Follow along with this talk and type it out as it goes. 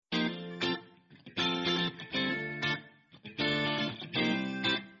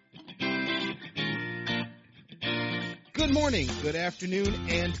Good morning, good afternoon,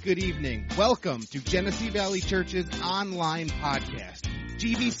 and good evening. Welcome to Genesee Valley Church's online podcast.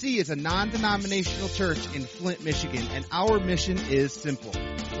 GVC is a non-denominational church in Flint, Michigan, and our mission is simple: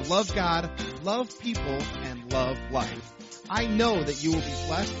 to love God, love people, and love life. I know that you will be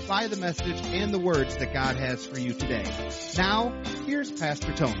blessed by the message and the words that God has for you today. Now, here's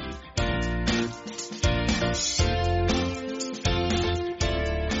Pastor Tony.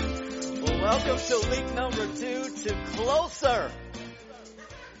 Welcome to week number 2 to Closer.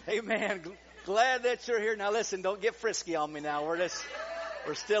 Amen. Glad that you're here. Now listen, don't get frisky on me now. We're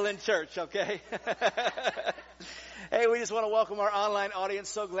still in church, okay? Hey, we just want to welcome our online audience.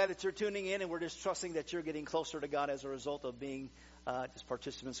 So glad that you're tuning in, and we're just trusting that you're getting closer to God as a result of being just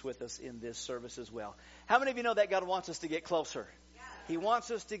participants with us in this service as well. How many of you know that God wants us to get closer? Yeah. He wants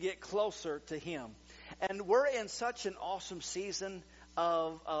us to get closer to Him. And we're in such an awesome season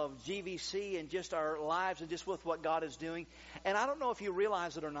of GVC and just our lives and just with what God is doing. And I don't know if you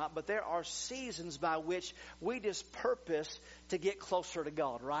realize it or not, but there are seasons by which we just purpose to get closer to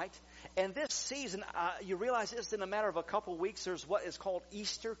God, right? And this season, you realize it's in a matter of a couple weeks. There's what is called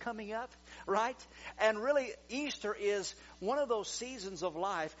Easter coming up, right? And really, Easter is one of those seasons of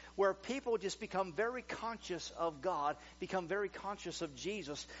life where people just become very conscious of God, become very conscious of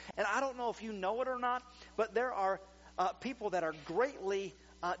Jesus. And I don't know if you know it or not, but there are people that are greatly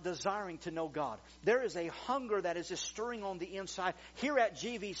desiring to know God. There is a hunger that is just stirring on the inside here at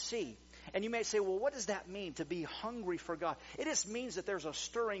GVC. And you may say, well, what does that mean, to be hungry for God? It just means that there's a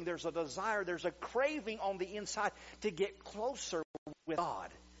stirring, there's a desire, there's a craving on the inside to get closer with God.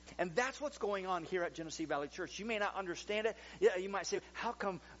 And that's what's going on here at Genesee Valley Church. You may not understand it. Yeah, you might say, how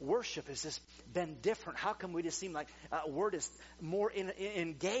come worship has just been different? How come we just seem like we're just more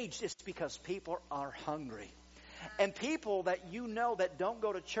engaged? It's because people are hungry. And people that you know that don't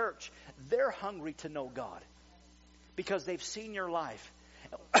go to church, they're hungry to know God because they've seen your life.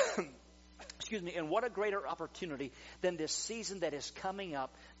 Excuse me. And what a greater opportunity than this season that is coming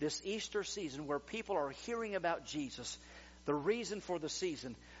up, this Easter season where people are hearing about Jesus. The reason for the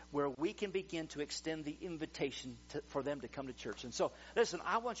season where we can begin to extend the invitation for them to come to church. And so, listen,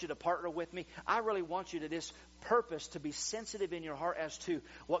 I want you to partner with me. I really want you to just purpose to be sensitive in your heart as to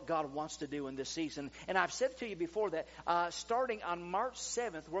what God wants to do in this season. And I've said to you before that starting on March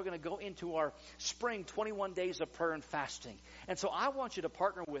 7th, we're going to go into our spring 21 days of prayer and fasting. And so I want you to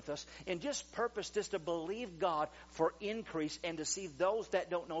partner with us and just purpose just to believe God for increase and to see those that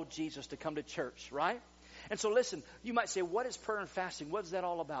don't know Jesus to come to church, right? And so listen, you might say, what is prayer and fasting? What is that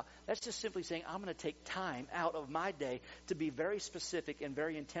all about? That's just simply saying, I'm going to take time out of my day to be very specific and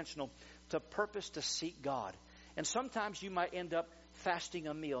very intentional to purpose to seek God. And sometimes you might end up fasting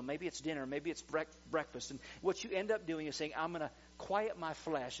a meal. Maybe it's dinner, maybe it's breakfast. And what you end up doing is saying, I'm going to quiet my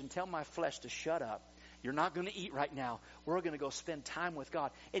flesh and tell my flesh to shut up. You're not going to eat right now. We're going to go spend time with God.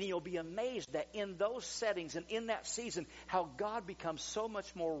 And you'll be amazed that in those settings and in that season, how God becomes so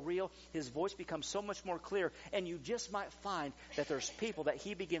much more real. His voice becomes so much more clear. And you just might find that there's people that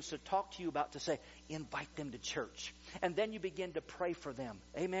He begins to talk to you about to say, invite them to church. And then you begin to pray for them.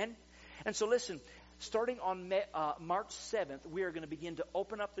 Amen? And so listen, starting on March 7th, we are going to begin to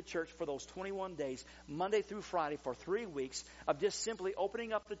open up the church for those 21 days, Monday through Friday, for 3 weeks of just simply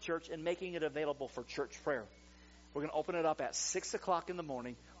opening up the church and making it available for church prayer. We're going to open it up at 6 o'clock in the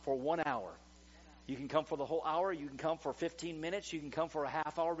morning for 1 hour. You can come for the whole hour. You can come for 15 minutes. You can come for a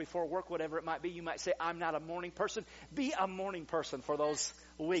half hour before work, whatever it might be. You might say, I'm not a morning person. Be a morning person for those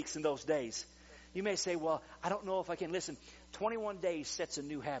weeks and those days. You may say, well, I don't know if I can. Listen, 21 days sets a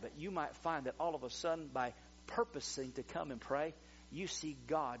new habit. You might find that all of a sudden, by purposing to come and pray, you see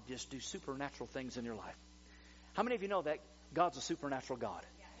God just do supernatural things in your life. How many of you know that God's a supernatural God?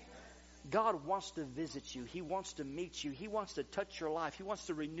 God wants to visit you. He wants to meet you. He wants to touch your life. He wants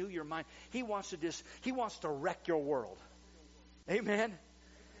to renew your mind. He wants to wreck your world. Amen?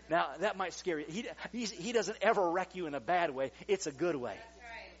 Now, that might scare you. He doesn't ever wreck you in a bad way. It's a good way.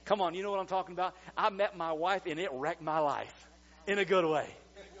 Come on, you know what I'm talking about? I met my wife and it wrecked my life in a good way.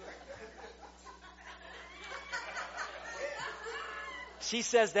 She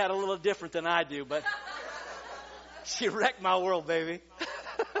says that a little different than I do, but she wrecked my world, baby.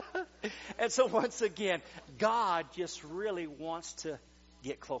 And so once again, God just really wants to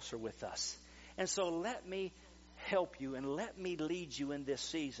get closer with us. And so let me help you and let me lead you in this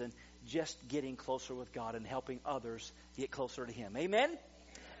season just getting closer with God and helping others get closer to Him. Amen?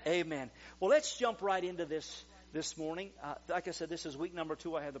 Amen. Well, let's jump right into this this morning. Like I said, this is week number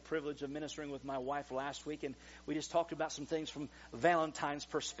 2. I had the privilege of ministering with my wife last week, and we just talked about some things from Valentine's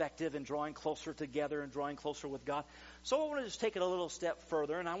perspective and drawing closer together and drawing closer with God. So I want to just take it a little step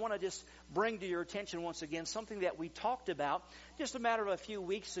further, and I want to just bring to your attention once again something that we talked about just a matter of a few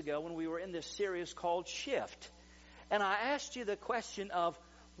weeks ago when we were in this series called Shift. And I asked you the question of,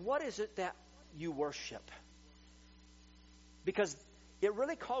 what is it that you worship? Because it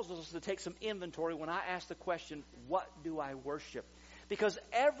really causes us to take some inventory when I ask the question, what do I worship? Because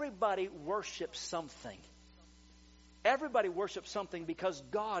everybody worships something. Everybody worships something because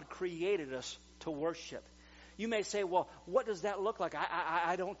God created us to worship. You may say, well, what does that look like?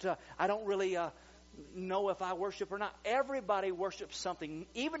 I don't really know if I worship or not. Everybody worships something.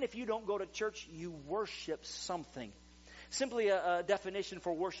 Even if you don't go to church, you worship something. Simply a definition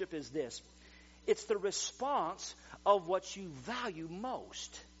for worship is this. It's the response of what you value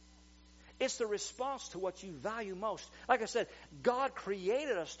most. It's the response to what you value most. Like I said, God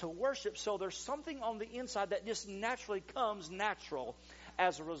created us to worship, so there's something on the inside that just naturally comes natural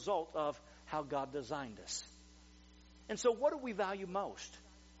as a result of how God designed us. And so what do we value most?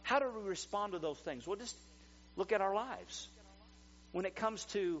 How do we respond to those things? Well, just look at our lives. When it comes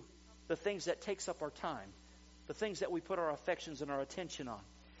to the things that takes up our time, the things that we put our affections and our attention on.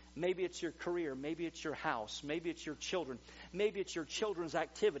 Maybe it's your career. Maybe it's your house. Maybe it's your children. Maybe it's your children's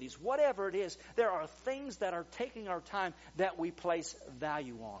activities. Whatever it is, there are things that are taking our time that we place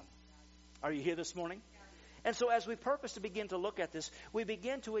value on. Are you here this morning? And so as we purpose to begin to look at this, we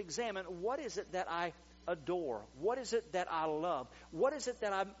begin to examine, what is it that I adore? What is it that I love? What is it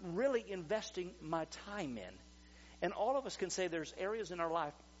that I'm really investing my time in? And all of us can say there's areas in our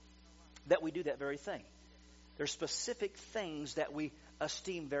life that we do that very thing. There's specific things that we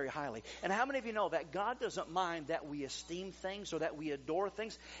esteem very highly. And how many of you know that God doesn't mind that we esteem things or that we adore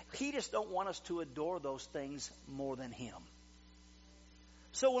things? He just don't want us to adore those things more than Him.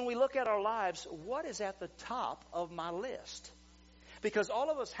 So when we look at our lives, what is at the top of my list? Because all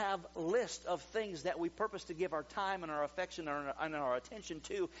of us have lists of things that we purpose to give our time and our affection and our attention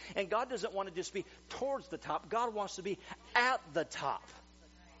to. And God doesn't want to just be towards the top. God wants to be at the top.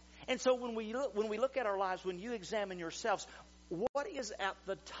 And so when we look at our lives, when you examine yourselves, what is at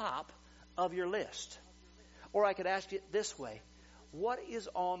the top of your list? Or I could ask it this way. What is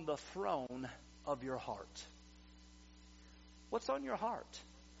on the throne of your heart? What's on your heart?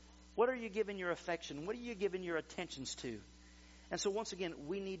 What are you giving your affection? What are you giving your attentions to? And so once again,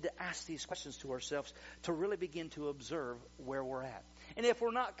 we need to ask these questions to ourselves to really begin to observe where we're at. And if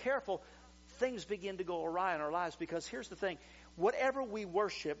we're not careful, things begin to go awry in our lives, because here's the thing. Whatever we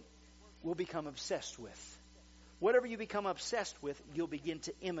worship, we'll become obsessed with. Whatever you become obsessed with, you'll begin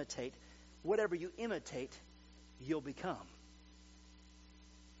to imitate. Whatever you imitate, you'll become.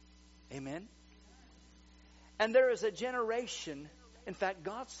 Amen? And there is a generation, in fact,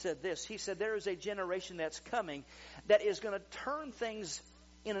 God said this. He said there is a generation that's coming that is going to turn things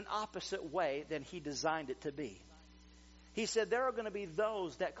in an opposite way than He designed it to be. He said there are going to be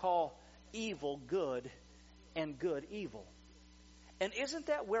those that call evil good and good evil. And isn't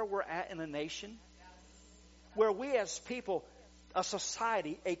that where we're at in a nation? Where we as people, a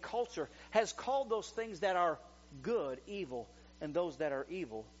society, a culture, has called those things that are good evil, and those that are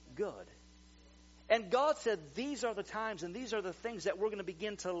evil good. And God said these are the times and these are the things that we're going to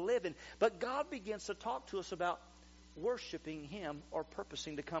begin to live in. But God begins to talk to us about worshiping Him or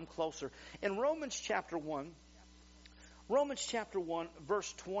purposing to come closer. In Romans chapter 1,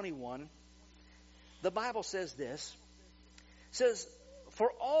 verse 21, the Bible says this. It says,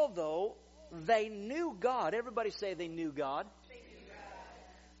 for although they knew God, everybody say they knew God.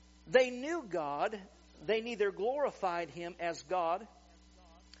 They knew God, they neither glorified Him as God,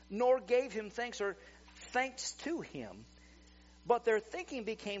 nor gave Him thanks or thanks to Him. But their thinking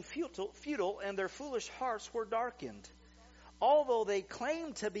became futile, and their foolish hearts were darkened. Although they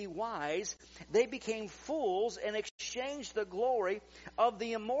claimed to be wise, they became fools and exchanged the glory of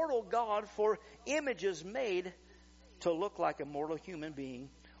the immortal God for images made to look like a mortal human being,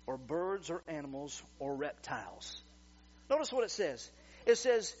 or birds or animals or reptiles. Notice what it says. It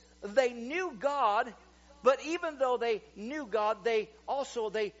says they knew God, but even though they knew God, they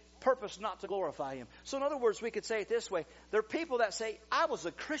purposed not to glorify Him. So in other words, we could say it this way. There are people that say, I was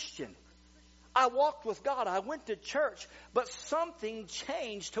a Christian. I walked with God. I went to church, but something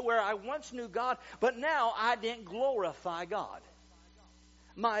changed to where I once knew God, but now I didn't glorify God.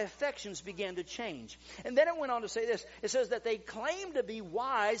 My affections began to change. And then it went on to say this. It says that they claimed to be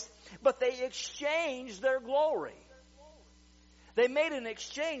wise, but they exchanged their glory. They made an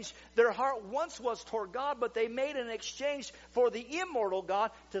exchange. Their heart once was toward God, but they made an exchange for the immortal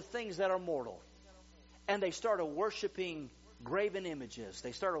God to things that are mortal. and they started worshiping graven images.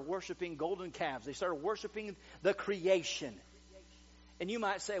 They started worshiping golden calves. They started worshiping the creation. And you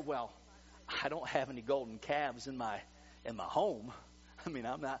might say, well, I don't have any golden calves in my home. I mean,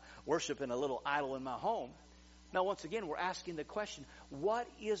 I'm not worshiping a little idol in my home. Now, once again, we're asking the question, what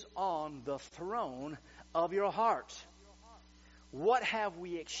is on the throne of your heart? What have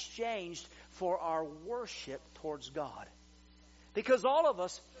we exchanged for our worship towards God? Because all of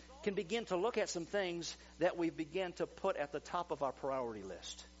us can begin to look at some things that we begin to put at the top of our priority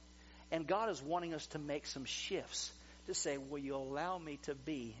list. And God is wanting us to make some shifts to say, will you allow me to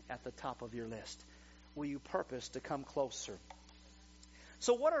be at the top of your list? Will you purpose to come closer?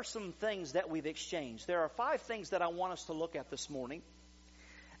 So what are some things that we've exchanged? There are 5 things that I want us to look at this morning.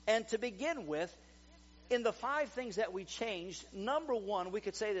 And to begin with, in the 5 things that we changed, number 1, we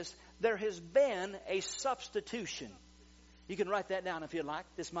could say this, there has been a substitution. You can write that down if you'd like.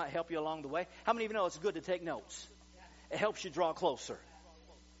 This might help you along the way. How many of you know it's good to take notes? It helps you draw closer.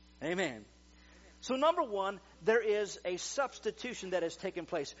 Amen. So number 1, there is a substitution that has taken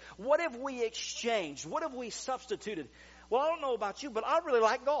place. What have we exchanged? What have we substituted? Well, I don't know about you, but I really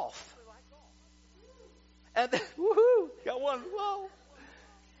like golf. And woohoo, got one. Whoa.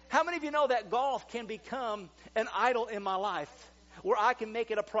 How many of you know that golf can become an idol in my life? Where I can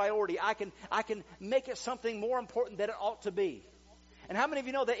make it a priority. I can make it something more important than it ought to be. And how many of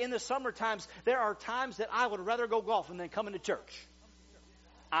you know that in the summer times, there are times that I would rather go golfing than come into church?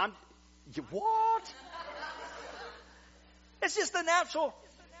 What? It's just the natural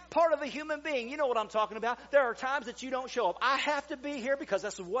part of a human being. You know what I'm talking about. There are times that you don't show up. I have to be here because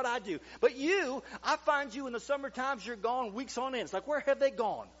that's what I do. But you, I find you in the summer times, you're gone weeks on end. It's like, where have they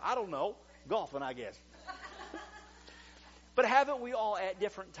gone? I don't know. Golfing, I guess. But haven't we all at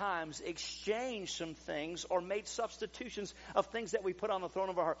different times exchanged some things or made substitutions of things that we put on the throne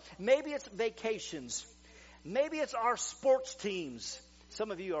of our heart? Maybe it's vacations. Maybe it's our sports teams.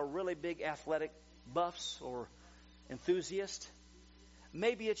 Some of you are really big athletic buffs or enthusiasts.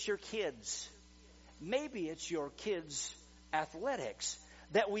 Maybe it's your kids. Maybe it's your kids' athletics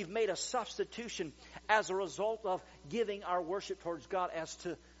that we've made a substitution as a result of giving our worship towards God as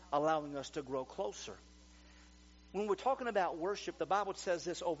to allowing us to grow closer. When we're talking about worship, the Bible says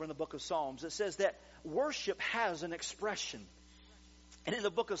this over in the book of Psalms. It says that worship has an expression. And in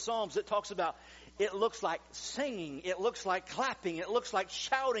the book of Psalms, it talks about it looks like singing, it looks like clapping, it looks like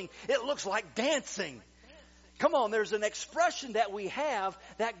shouting, it looks like dancing. Come on, there's an expression that we have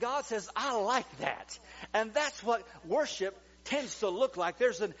that God says, I like that. And that's what worship tends to look like.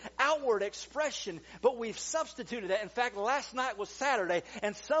 There's an outward expression, but we've substituted that. In fact, last night was Saturday,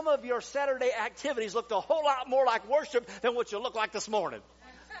 and some of your Saturday activities looked a whole lot more like worship than what you look like this morning.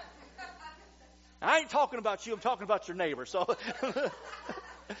 I ain't talking about you, I'm talking about your neighbor. So,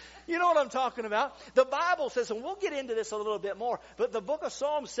 you know what I'm talking about. The Bible says, and we'll get into this a little bit more, but the book of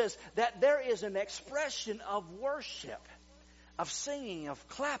Psalms says that there is an expression of worship, of singing, of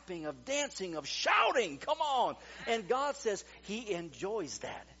clapping, of dancing, of shouting. Come on. And God says He enjoys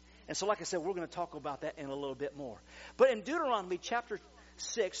that. And so, like I said, we're going to talk about that in a little bit more. But in Deuteronomy chapter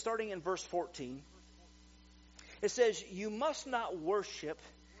 6, starting in verse 14, it says, you must not worship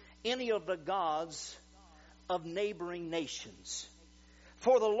any of the gods of neighboring nations.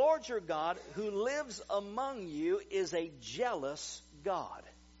 For the Lord your God, who lives among you, is a jealous God.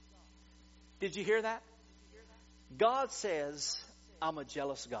 Did you hear that? God says, I'm a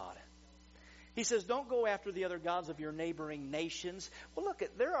jealous God. He says, don't go after the other gods of your neighboring nations. Well, look,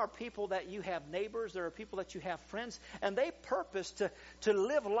 there are people that you have neighbors, there are people that you have friends, and they purpose to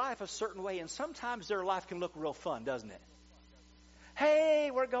live life a certain way, and sometimes their life can look real fun, doesn't it?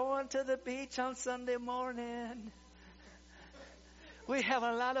 Hey, we're going to the beach on Sunday morning. We have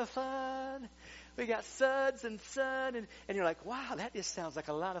a lot of fun. We got suds and sun, and you're like, wow, that just sounds like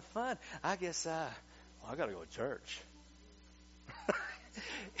a lot of fun. I guess, I got to go to church.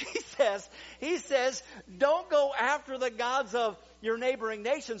 He says, don't go after the gods of your neighboring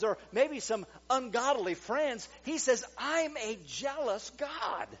nations or maybe some ungodly friends. He says, I'm a jealous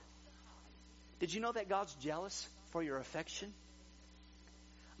God. Did you know that God's jealous for your affection?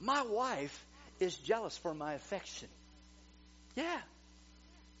 My wife is jealous for my affection. Yeah.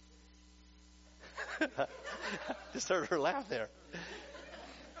 Just heard her laugh there.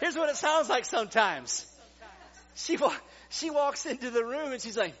 Here's what it sounds like sometimes. She walks into the room and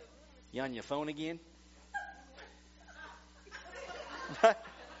she's like, you on your phone again? If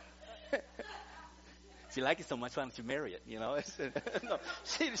you like it so much, why don't you marry it? You know, no,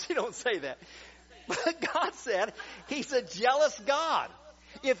 she don't say that. But God said He's a jealous God.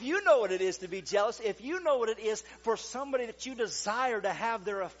 If you know what it is to be jealous, if you know what it is for somebody that you desire to have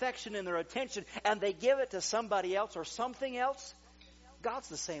their affection and their attention, and they give it to somebody else or something else, God's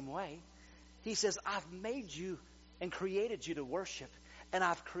the same way. He says, I've made you and created you to worship, and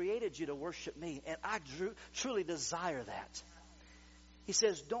I've created you to worship me, and I truly desire that. He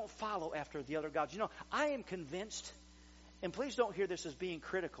says, don't follow after the other gods. You know, I am convinced, and please don't hear this as being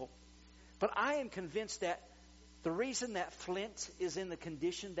critical, but I am convinced that the reason that Flint is in the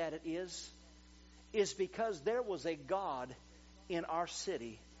condition that it is because there was a God in our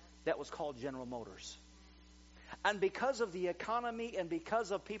city that was called General Motors. And because of the economy and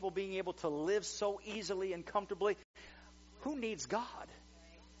because of people being able to live so easily and comfortably, who needs God?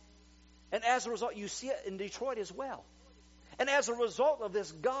 And as a result, you see it in Detroit as well. And as a result of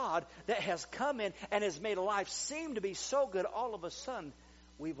this God that has come in and has made life seem to be so good, all of a sudden,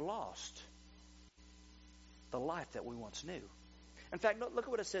 we've lost the life that we once knew. In fact, look at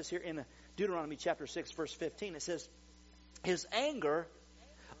what it says here in Deuteronomy chapter 6, verse 15. It says, His anger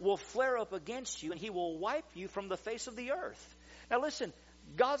will flare up against you, and He will wipe you from the face of the earth. Now listen,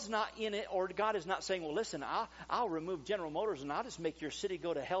 God's not in it, or God is not saying, well, listen, I'll remove General Motors and I'll just make your city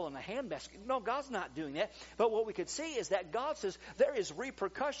go to hell in a handbasket. No, God's not doing that. But what we could see is that God says there is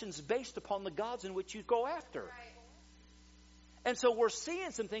repercussions based upon the gods in which you go after. Right. And so we're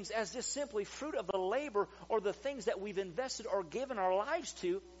seeing some things as just simply fruit of the labor or the things that we've invested or given our lives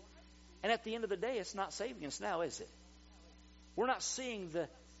to. And at the end of the day, it's not saving us now, is it? We're not seeing the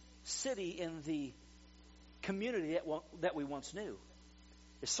city in the community that we once knew.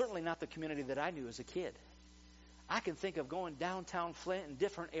 It's certainly not the community that I knew as a kid. I can think of going downtown Flint in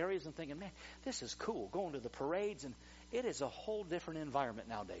different areas and thinking, man, this is cool, going to the parades, and it is a whole different environment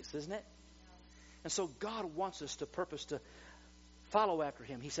nowadays, isn't it? And so God wants us to purpose to follow after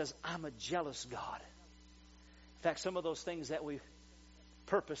Him. He says, I'm a jealous God. In fact, some of those things that we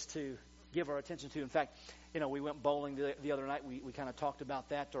purpose to give our attention to. In fact, we went bowling the other night. We kind of talked about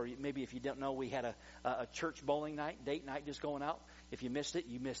that. Or maybe if you don't know, we had a church bowling night, date night, just going out. If you missed it,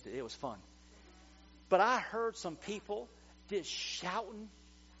 you missed it. It was fun. But I heard some people just shouting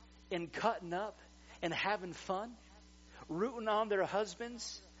and cutting up and having fun, rooting on their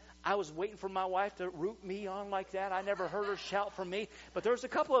husbands. I was waiting for my wife to root me on like that. I never heard her shout for me. But there's a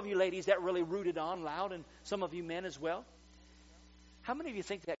couple of you ladies that really rooted on loud, and some of you men as well. How many of you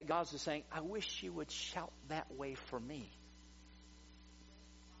think that God's just saying, I wish you would shout that way for me?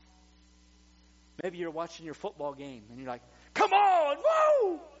 Maybe you're watching your football game and you're like, come on,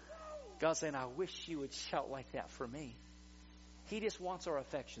 woo! God's saying, I wish you would shout like that for me. He just wants our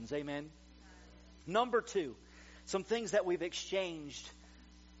affections. Amen. Number 2, some things that we've exchanged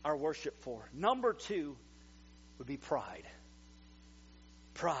our worship for. Number 2 would be pride.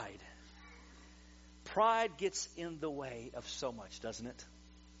 Pride. Pride gets in the way of so much, doesn't it?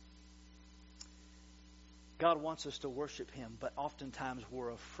 God wants us to worship Him, but oftentimes we're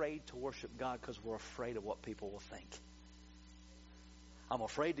afraid to worship God because we're afraid of what people will think. I'm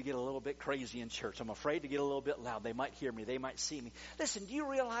afraid to get a little bit crazy in church. I'm afraid to get a little bit loud. They might hear me. They might see me. Listen, do you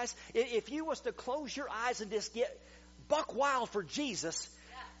realize if you was to close your eyes and just get buck wild for Jesus,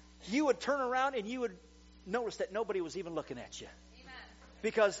 you would turn around and you would notice that nobody was even looking at you. Amen.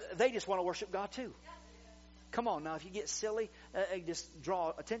 Because they just want to worship God too. Come on now, if you get silly, just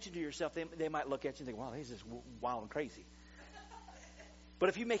draw attention to yourself, they might look at you and think, wow, he's just wild and crazy. But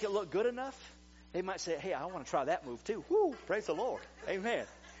if you make it look good enough, they might say, hey, I want to try that move too. Woo, praise the Lord. Amen.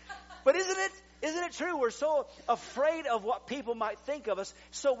 But isn't it true? We're so afraid of what people might think of us,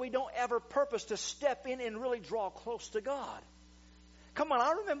 so we don't ever purpose to step in and really draw close to God. Come on,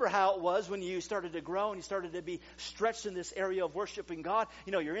 I remember how it was when you started to grow and you started to be stretched in this area of worshiping God.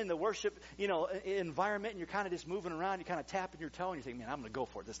 You're in the worship, environment, and you're kind of just moving around. You're kind of tapping your toe, and you think, man, I'm going to go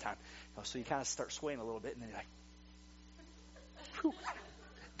for it this time. So you kind of start swaying a little bit, and then you're like, whew,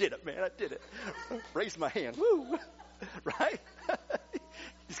 did it, man, I did it. Raised my hand, woo, right?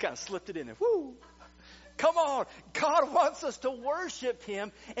 Just kind of slipped it in there, woo. Come on. God wants us to worship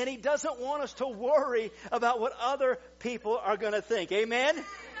Him, and He doesn't want us to worry about what other people are going to think. Amen?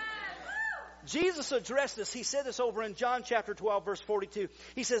 Jesus addressed this. He said this over in John chapter 12, verse 42.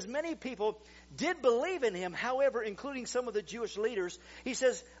 He says, many people did believe in Him, however, including some of the Jewish leaders. He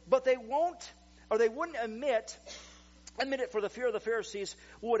says, but they wouldn't admit it for the fear of the Pharisees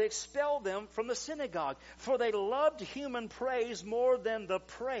would expel them from the synagogue, for they loved human praise more than the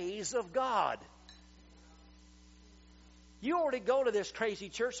praise of God. You already go to this crazy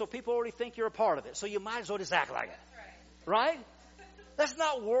church, so people already think you're a part of it. So you might as well just act like it. Right? Let's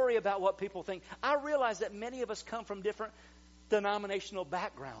not worry about what people think. I realize that many of us come from different denominational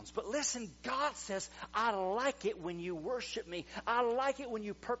backgrounds. But listen, God says, I like it when you worship me. I like it when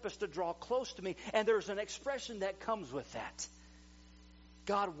you purpose to draw close to me. And there's an expression that comes with that.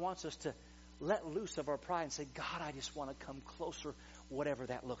 God wants us to let loose of our pride and say, God, I just want to come closer, whatever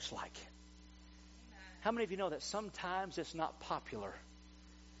that looks like. Amen. How many of you know that sometimes it's not popular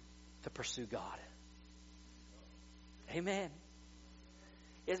to pursue God? Amen.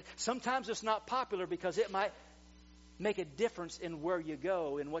 Sometimes it's not popular because it might make a difference in where you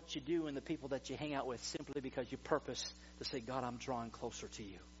go and what you do and the people that you hang out with, simply because you purpose to say, God, I'm drawing closer to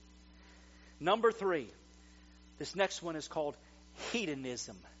you. Number 3, this next one is called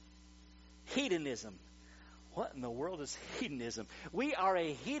hedonism. Hedonism. What in the world is hedonism? We are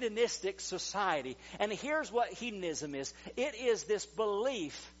a hedonistic society. And here's what hedonism is. It is this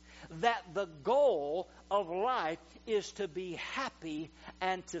belief that the goal of life is to be happy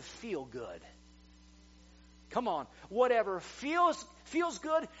and to feel good. Come on. Whatever feels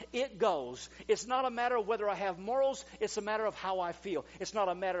good, it goes. It's not a matter of whether I have morals. It's a matter of how I feel. It's not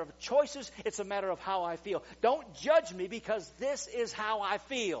a matter of choices. It's a matter of how I feel. Don't judge me because this is how I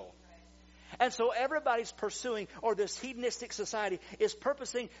feel. And so everybody's pursuing, or this hedonistic society is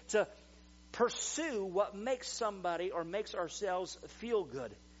purposing to pursue what makes somebody or makes ourselves feel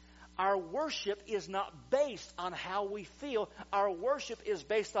good. Our worship is not based on how we feel. Our worship is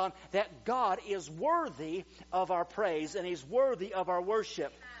based on that God is worthy of our praise and He's worthy of our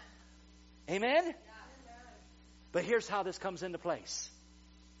worship. Amen? But here's how this comes into place.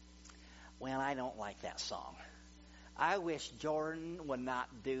 Well, I don't like that song. I wish Jordan would not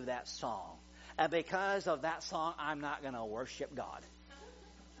do that song. And because of that song, I'm not going to worship God.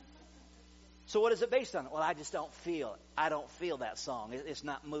 So what is it based on? Well, I just don't feel it. I don't feel that song. It's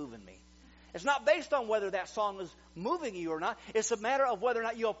not moving me. It's not based on whether that song is moving you or not. It's a matter of whether or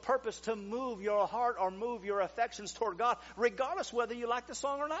not you have purpose to move your heart or move your affections toward God, regardless whether you like the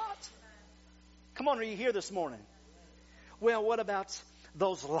song or not. Come on, are you here this morning? Well, what about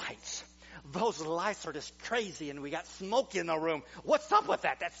those lights? Those lights are just crazy and we got smoke in the room. What's up with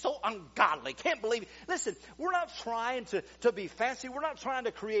that? That's so ungodly. Can't believe it. Listen, we're not trying to be fancy. We're not trying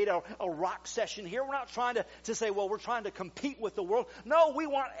to create a rock session here. We're not trying to say, well, we're trying to compete with the world. No, we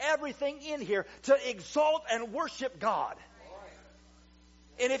want everything in here to exalt and worship God.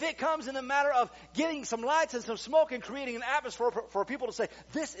 And if it comes in the matter of getting some lights and some smoke and creating an atmosphere for people to say,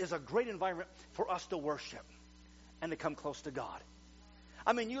 this is a great environment for us to worship and to come close to God.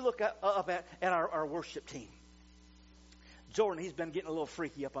 I mean, you look up at our worship team. Jordan, he's been getting a little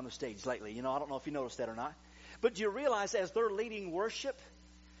freaky up on the stage lately. You know, I don't know if you noticed that or not. But do you realize as they're leading worship,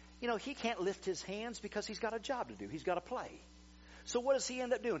 you know, he can't lift his hands because he's got a job to do. He's got to play. So what does he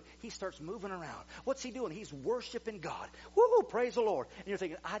end up doing? He starts moving around. What's he doing? He's worshiping God. Woo, praise the Lord. And you're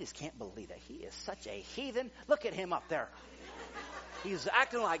thinking, I just can't believe that. He is such a heathen. Look at him up there. He's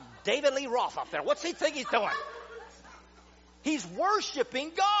acting like David Lee Roth up there. What's he think he's doing? He's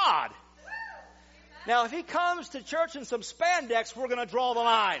worshiping God. Now, if he comes to church in some spandex, we're going to draw the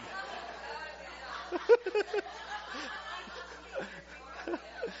line.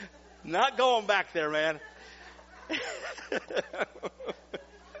 Not going back there, man.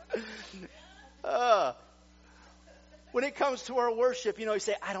 When it comes to our worship, you know, you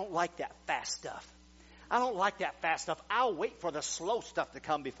say, I don't like that fast stuff. I don't like that fast stuff. I'll wait for the slow stuff to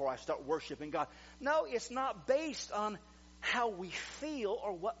come before I start worshiping God. No, it's not based on how we feel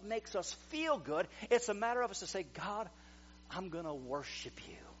or what makes us feel good. It's a matter of us to say, God, I'm going to worship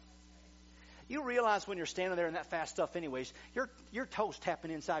you. You realize when you're standing there in that fast stuff anyways, your toes tapping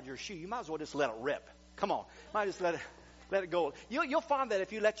inside your shoe. You might as well just let it rip. Come on. Might just let it go. You'll find that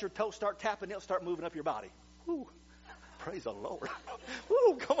if you let your toes start tapping, it'll start moving up your body. Woo. Praise the Lord.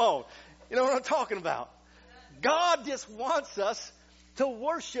 Woo, come on. You know what I'm talking about. God just wants us to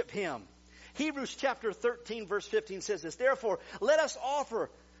worship Him. Hebrews chapter 13 verse 15 says this, therefore, let us offer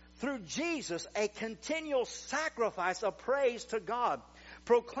through Jesus a continual sacrifice of praise to God,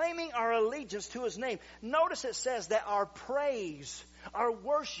 proclaiming our allegiance to His name. Notice it says that our praise, our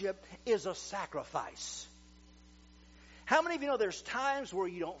worship is a sacrifice. How many of you know there's times where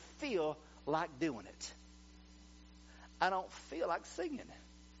you don't feel like doing it? I don't feel like singing.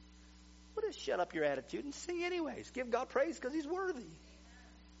 Well, just shut up your attitude and sing anyways. Give God praise because He's worthy.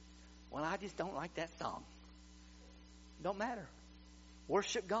 Well, I just don't like that song. Don't matter.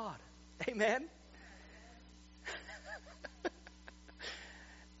 Worship God. Amen.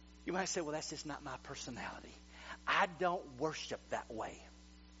 You might say, well, that's just not my personality. I don't worship that way.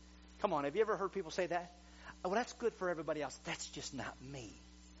 Come on, have you ever heard people say that? Oh, well, that's good for everybody else. That's just not me.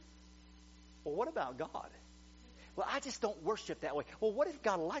 Well, what about God? Well, I just don't worship that way. Well, what if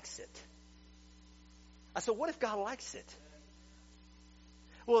God likes it? I said, what if God likes it?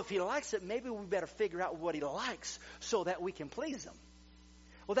 Well, if he likes it, maybe we better figure out what he likes so that we can please him.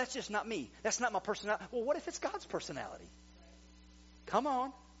 Well, that's just not me. That's not my personality. Well, what if it's God's personality? Come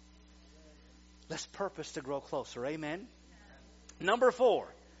on. Let's purpose to grow closer. Amen. Number 4.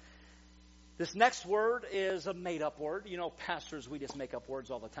 This next word is a made-up word. You know, pastors, we just make up words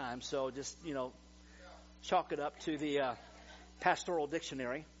all the time. So just, chalk it up to the pastoral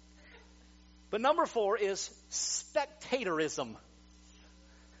dictionary. But number 4 is spectatorism.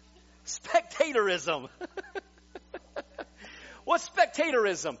 Spectatorism. What's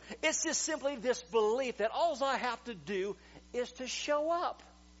spectatorism? It's just simply this belief that all I have to do is to show up.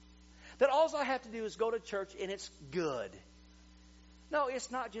 That all I have to do is go to church and it's good. No,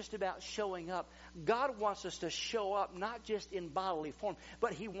 it's not just about showing up. God wants us to show up not just in bodily form,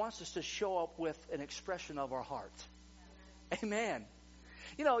 but He wants us to show up with an expression of our heart. Amen.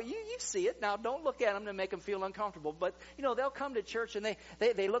 You see it. Now, don't look at them to make them feel uncomfortable. But, they'll come to church and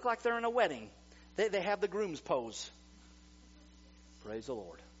they look like they're in a wedding. They have the groom's pose. Praise the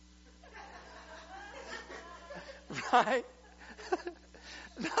Lord. Right?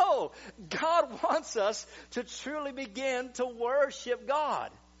 No, God wants us to truly begin to worship God,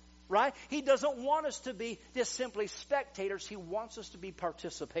 right? He doesn't want us to be just simply spectators. He wants us to be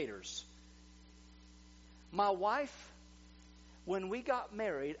participators. My wife, when we got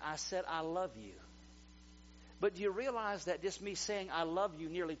married, I said, I love you. But do you realize that just me saying I love you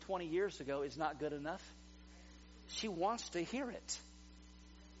nearly 20 years ago is not good enough? She wants to hear it.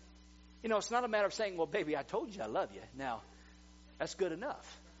 It's not a matter of saying, well, baby, I told you I love you. Now, that's good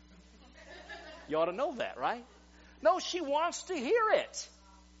enough. You ought to know that, right? No, she wants to hear it,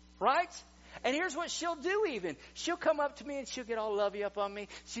 right? And here's what she'll do even. She'll come up to me and she'll get all lovey up on me.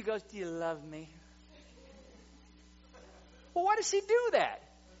 She goes, do you love me? Well, why does she do that?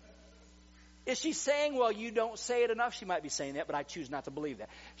 Is she saying, well, you don't say it enough? She might be saying that, but I choose not to believe that.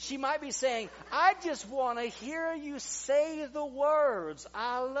 She might be saying, I just want to hear you say the words,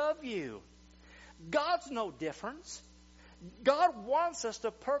 I love you. God's no difference. God wants us to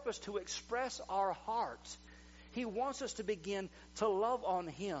purpose to express our hearts. He wants us to begin to love on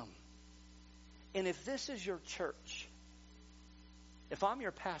Him. And if this is your church, if I'm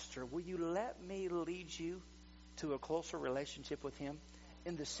your pastor, will you let me lead you to a closer relationship with Him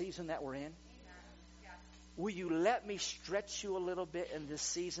in the season that we're in? Will you let me stretch you a little bit in this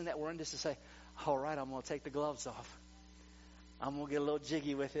season that we're in, just to say, all right, I'm going to take the gloves off. I'm going to get a little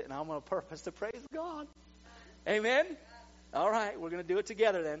jiggy with it, and I'm going to purpose to praise God. Amen? All right, we're going to do it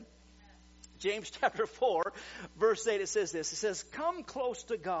together then. James chapter 4, verse 8, it says this. It says, come close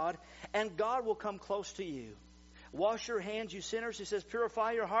to God, and God will come close to you. Wash your hands, you sinners. He says,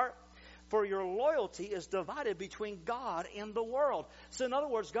 purify your heart, for your loyalty is divided between God and the world. So in other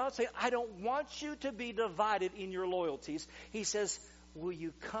words, God's saying, I don't want you to be divided in your loyalties. He says, will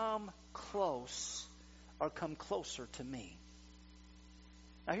you come close or come closer to me?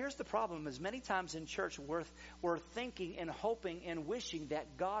 Now here's the problem, is many times in church we're thinking and hoping and wishing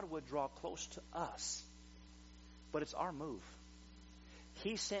that God would draw close to us. But it's our move.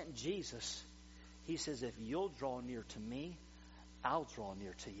 He sent Jesus. He says, if you'll draw near to me, I'll draw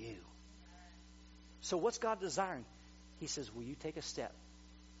near to you. So what's God desiring? He says, will you take a step?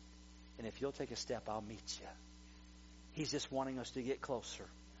 And if you'll take a step, I'll meet you. He's just wanting us to get closer.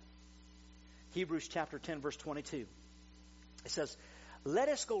 Hebrews chapter 10, verse 22. It says, let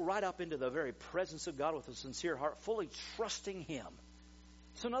us go right up into the very presence of God with a sincere heart, fully trusting Him.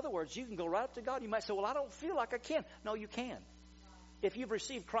 So in other words, you can go right up to God. You might say, well, I don't feel like I can. No, you can. If you've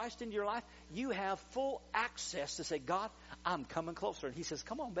received Christ into your life, you have full access to say, God, I'm coming closer. And He says,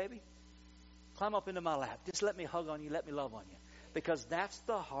 come on, baby. Climb up into my lap. Just let me hug on you. Let me love on you. Because that's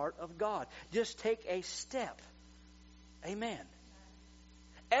the heart of God. Just take a step. Amen.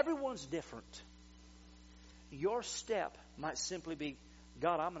 Everyone's different. Your step might simply be,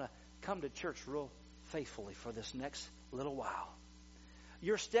 God, I'm going to come to church real faithfully for this next little while.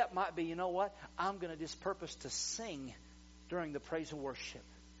 Your step might be, you know what? I'm going to just purpose to sing during the praise and worship.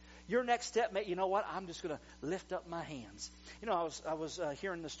 Your next step may, you know what? I'm just going to lift up my hands. I was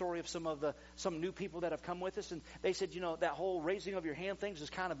hearing the story of some new people that have come with us, and they said, that whole raising of your hand things is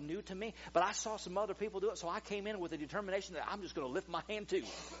kind of new to me, but I saw some other people do it, so I came in with a determination that I'm just going to lift my hand too.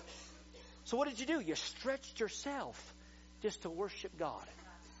 So what did you do? You stretched yourself just to worship God.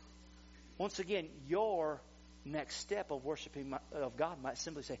 Once again, your next step of worshiping of God might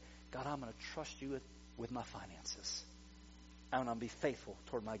simply say, God, I'm going to trust you with my finances. I'm going to be faithful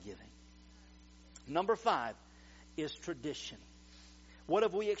toward my giving. Number 5 is tradition. What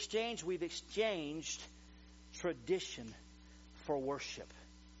have we exchanged? We've exchanged tradition for worship.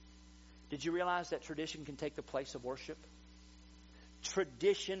 Did you realize that tradition can take the place of worship?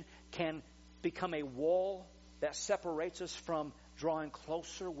 tradition can become a wall that separates us from drawing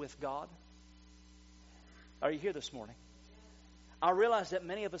closer with God? Are you here this morning? I realize that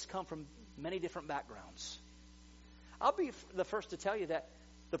many of us come from many different backgrounds. I'll be the first to tell you that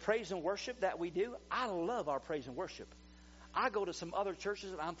the praise and worship that we do, I love our praise and worship. I go to some other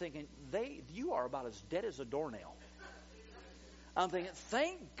churches and I'm thinking, you are about as dead as a doornail. I'm thinking,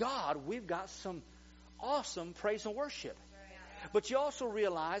 thank God we've got some awesome praise and worship. But you also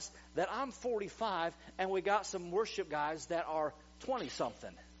realize that I'm 45 and we got some worship guys that are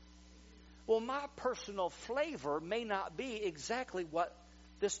 20-something. Well, my personal flavor may not be exactly what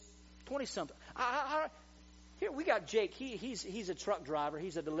this 20-something. Here we got Jake. He's a truck driver.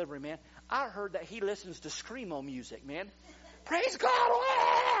 He's a delivery man. I heard that he listens to screamo music, man. Praise God!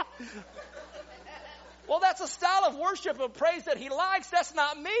 Ah! Well, that's a style of worship and praise that he likes. That's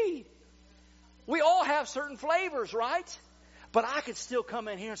not me. We all have certain flavors, right? But I could still come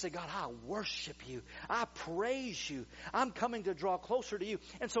in here and say, God, I worship you. I praise you. I'm coming to draw closer to you.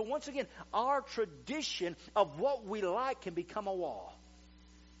 And so once again, our tradition of what we like can become a wall.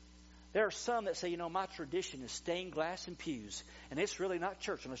 There are some that say, my tradition is stained glass and pews. And it's really not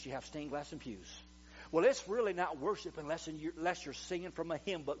church unless you have stained glass and pews. Well, it's really not worship unless you're singing from a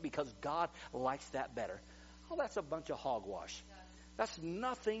hymn book because God likes that better. Oh, that's a bunch of hogwash. That's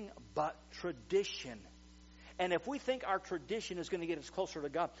nothing but tradition. And if we think our tradition is going to get us closer to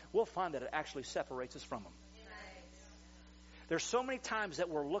God, we'll find that it actually separates us from Him. There's so many times that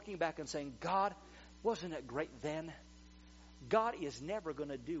we're looking back and saying, God, wasn't it great then? God is never going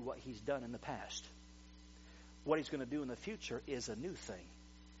to do what He's done in the past. What He's going to do in the future is a new thing.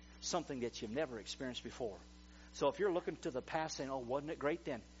 Something that you've never experienced before. So if you're looking to the past saying, oh, wasn't it great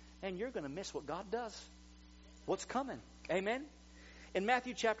then? And you're going to miss what God does. What's coming? Amen? In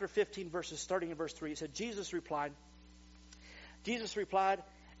Matthew chapter 15, starting in verse 3, it said, Jesus replied,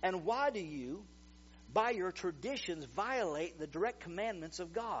 and why do you, by your traditions, violate the direct commandments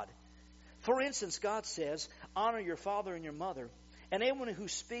of God? For instance, God says, honor your father and your mother, and anyone who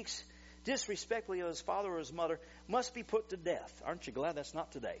speaks disrespectfully of his father or his mother must be put to death. Aren't you glad that's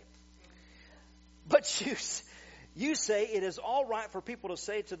not today? But you say it is all right for people to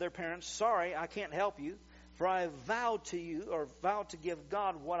say to their parents, sorry, I can't help you. For I have vowed to give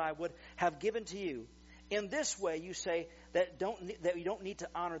God what I would have given to you. In this way, you say that you don't need to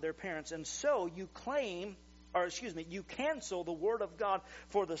honor their parents, and so you cancel the word of God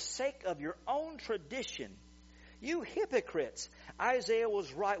for the sake of your own tradition. You hypocrites! Isaiah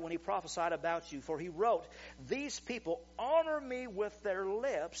was right when he prophesied about you, for he wrote, "These people honor me with their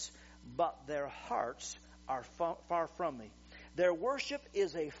lips, but their hearts are far from me. Their worship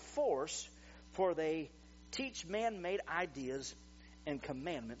is a force, for they teach man-made ideas and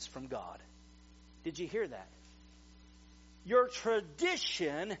commandments from God." Did you hear that? Your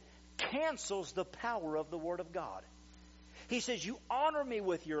tradition cancels the power of the Word of God. He says, you honor me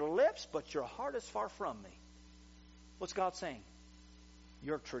with your lips, but your heart is far from me. What's God saying?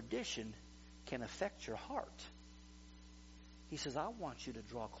 Your tradition can affect your heart. He says, I want you to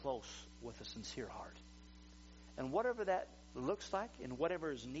draw close with a sincere heart. And whatever that looks like and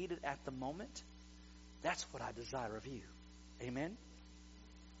whatever is needed at the moment, that's what I desire of you. Amen?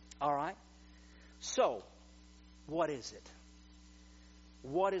 All right? So, what is it?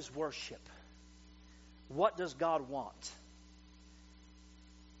 What is worship? What does God want?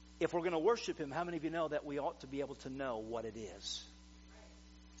 If we're going to worship Him, how many of you know that we ought to be able to know what it is?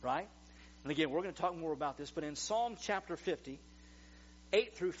 Right? And again, we're going to talk more about this, but in Psalm chapter 50,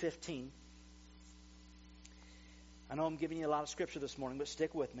 8 through 15, I know I'm giving you a lot of scripture this morning, but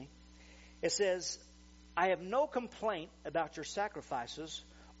stick with me. It says, I have no complaint about your sacrifices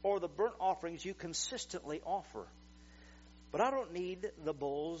or the burnt offerings you consistently offer. But I don't need the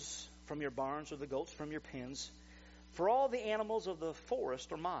bulls from your barns or the goats from your pens. For all the animals of the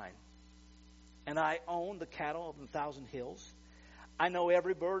forest are mine, and I own the cattle of 1,000 hills. I know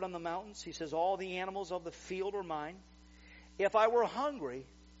every bird on the mountains. He says, all the animals of the field are mine. If I were hungry,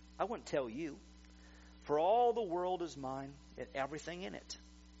 I wouldn't tell you. For all the world is mine, and everything in it.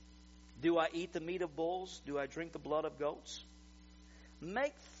 Do I eat the meat of bulls? Do I drink the blood of goats?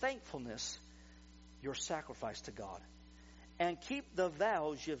 Make thankfulness your sacrifice to God, and keep the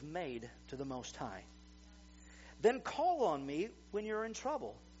vows you've made to the Most High. Then call on me when you're in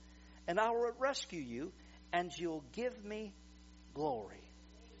trouble, and I will rescue you, and you'll give me glory.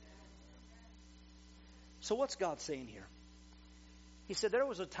 So what's God saying here? He said, there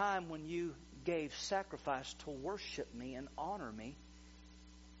was a time when you gave sacrifice to worship me and honor me,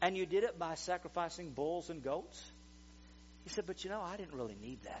 and you did it by sacrificing bulls and goats. He said, but I didn't really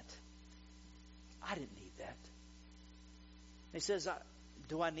need that. I didn't need that. He says,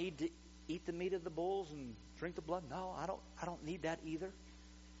 do I need to eat the meat of the bulls and drink the blood? No, I don't need that either.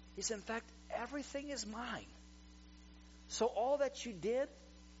 He said, in fact, everything is mine. So all that you did,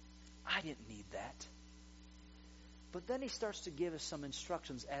 I didn't need that. But then he starts to give us some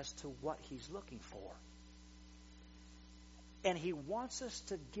instructions as to what he's looking for. And he wants us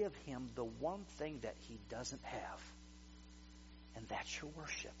to give him the one thing that he doesn't have. And that's your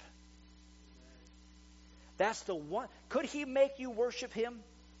worship. That's the one. Could he make you worship him?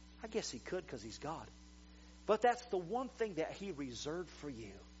 I guess he could, because he's God. But that's the one thing that he reserved for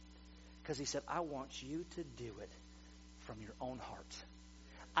you. Because he said, I want you to do it from your own heart.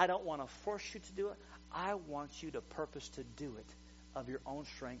 I don't want to force you to do it. I want you to purpose to do it of your own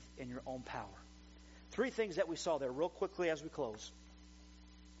strength and your own power. 3 things that we saw there real quickly as we close.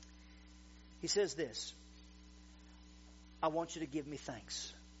 He says this, I want you to give me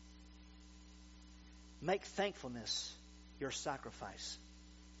thanks. Make thankfulness your sacrifice.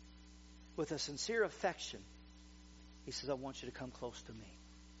 With a sincere affection, he says, I want you to come close to me.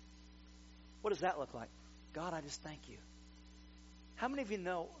 What does that look like? God, I just thank you. How many of you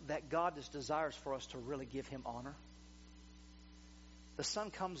know that God just desires for us to really give him honor? The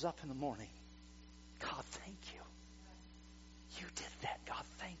sun comes up in the morning. God, thank you. You did that. God,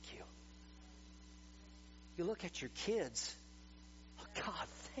 thank you. You look at your kids. Oh, God,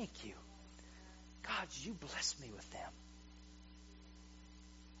 thank you. God, you bless me with them.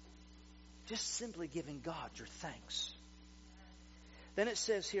 Just simply giving God your thanks. Then it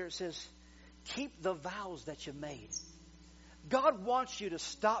says here, keep the vows that you made. God wants you to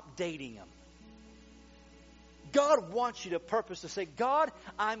stop dating him. God wants you to purpose to say, God,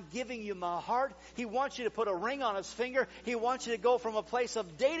 I'm giving you my heart. He wants you to put a ring on his finger. He wants you to go from a place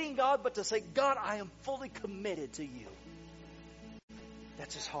of dating God, but to say, God, I am fully committed to you.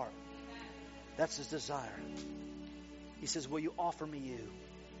 That's his heart. That's his desire. He says, will you offer me you?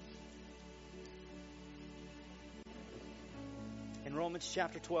 In Romans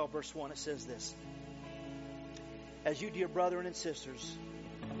chapter 12, verse 1, it says this. As you, dear brethren and sisters,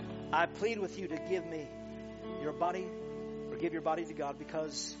 I plead with you to give me your body, or give your body to God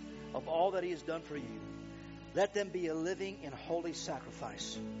because of all that he has done for you. Let them be a living and holy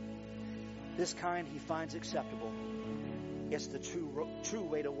sacrifice. This kind he finds acceptable. It's the true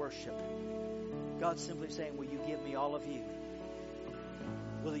way to worship. God's simply saying, will you give me all of you?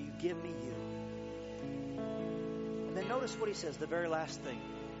 Will you give me you? And then notice what he says, the very last thing.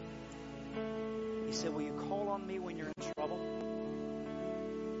 He said, will you call on me when you're in trouble?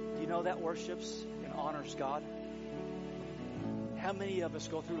 Do you know that worships and honors God? How many of us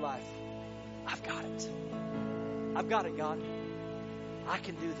go through life? I've got it. I've got it, God. I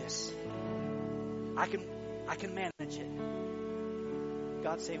can do this. I can manage it.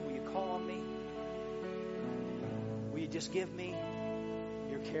 God's saying, will you call on me? Will you just give me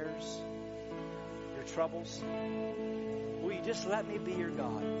your cares, your troubles? Will you just let me be your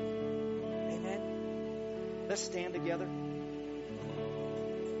God? Amen. Let's stand together.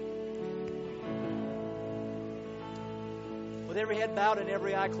 With every head bowed and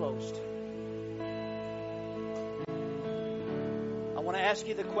every eye closed. I want to ask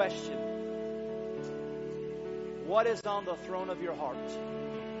you the question. What is on the throne of your heart?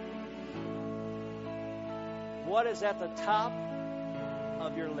 What is at the top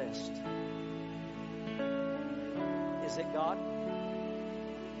of your list? Is it God?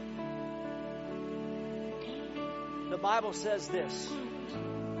 The Bible says this.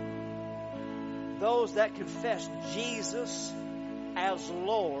 Those that confess Jesus as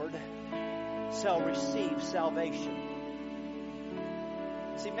Lord shall receive salvation.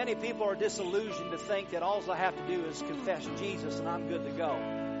 See, many people are disillusioned to think that all I have to do is confess Jesus and I'm good to go.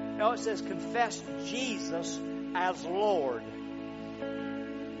 No, it says confess Jesus as Lord.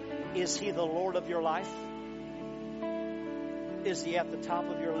 Is he the Lord of your life? Is he at the top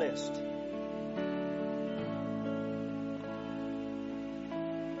of your list?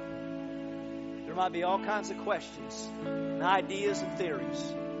 There might be all kinds of questions and ideas and theories.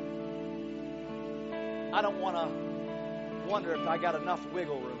 I don't want to wonder if I got enough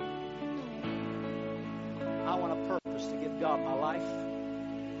wiggle room. I want a purpose to give God my life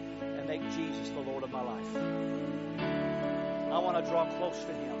and make Jesus the Lord of my life. I want to draw close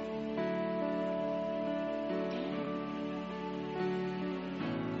to him.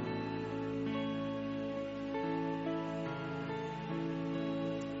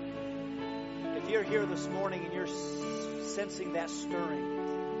 You're here this morning and you're sensing that stirring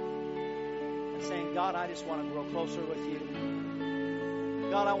and saying, God, I just want to grow closer with you.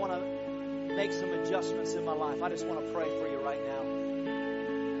 God, I want to make some adjustments in my life. I just want to pray for you right now.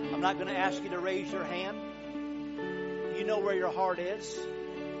 I'm not going to ask you to raise your hand. You know where your heart is.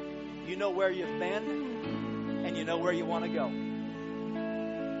 You know where you've been. And you know where you want to go.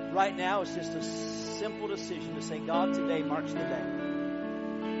 Right now, it's just a simple decision to say, God, today marks the day.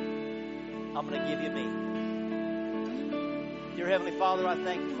 I'm going to give you me. Dear Heavenly Father, I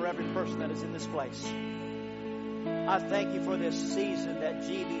thank you for every person that is in this place. I thank you for this season that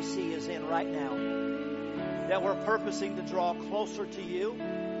GBC is in right now. That we're purposing to draw closer to you,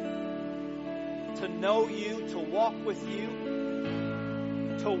 to know you, to walk with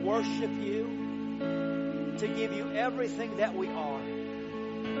you, to worship you, to give you everything that we are.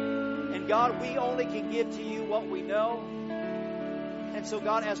 And God, we only can give to you what we know. And so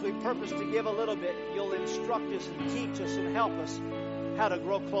God, as we purpose to give a little bit, you'll instruct us and teach us and help us how to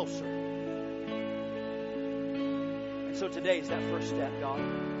grow closer. And so today is that first step, God.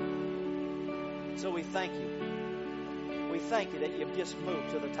 So we thank you. We thank you that you've just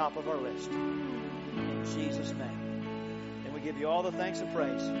moved to the top of our list. In Jesus' name. And we give you all the thanks and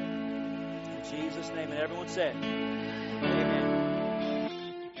praise. In Jesus' name. And everyone said, amen.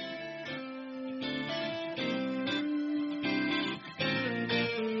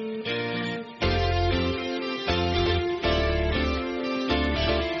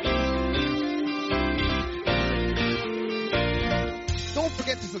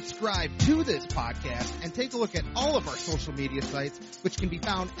 To subscribe to this podcast and take a look at all of our social media sites, which can be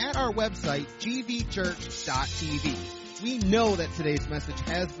found at our website, gvchurch.tv. We know that today's message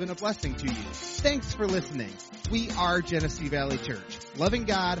has been a blessing to you. Thanks for listening. We are Genesee Valley Church, loving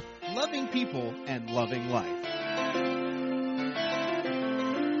God, loving people, and loving life.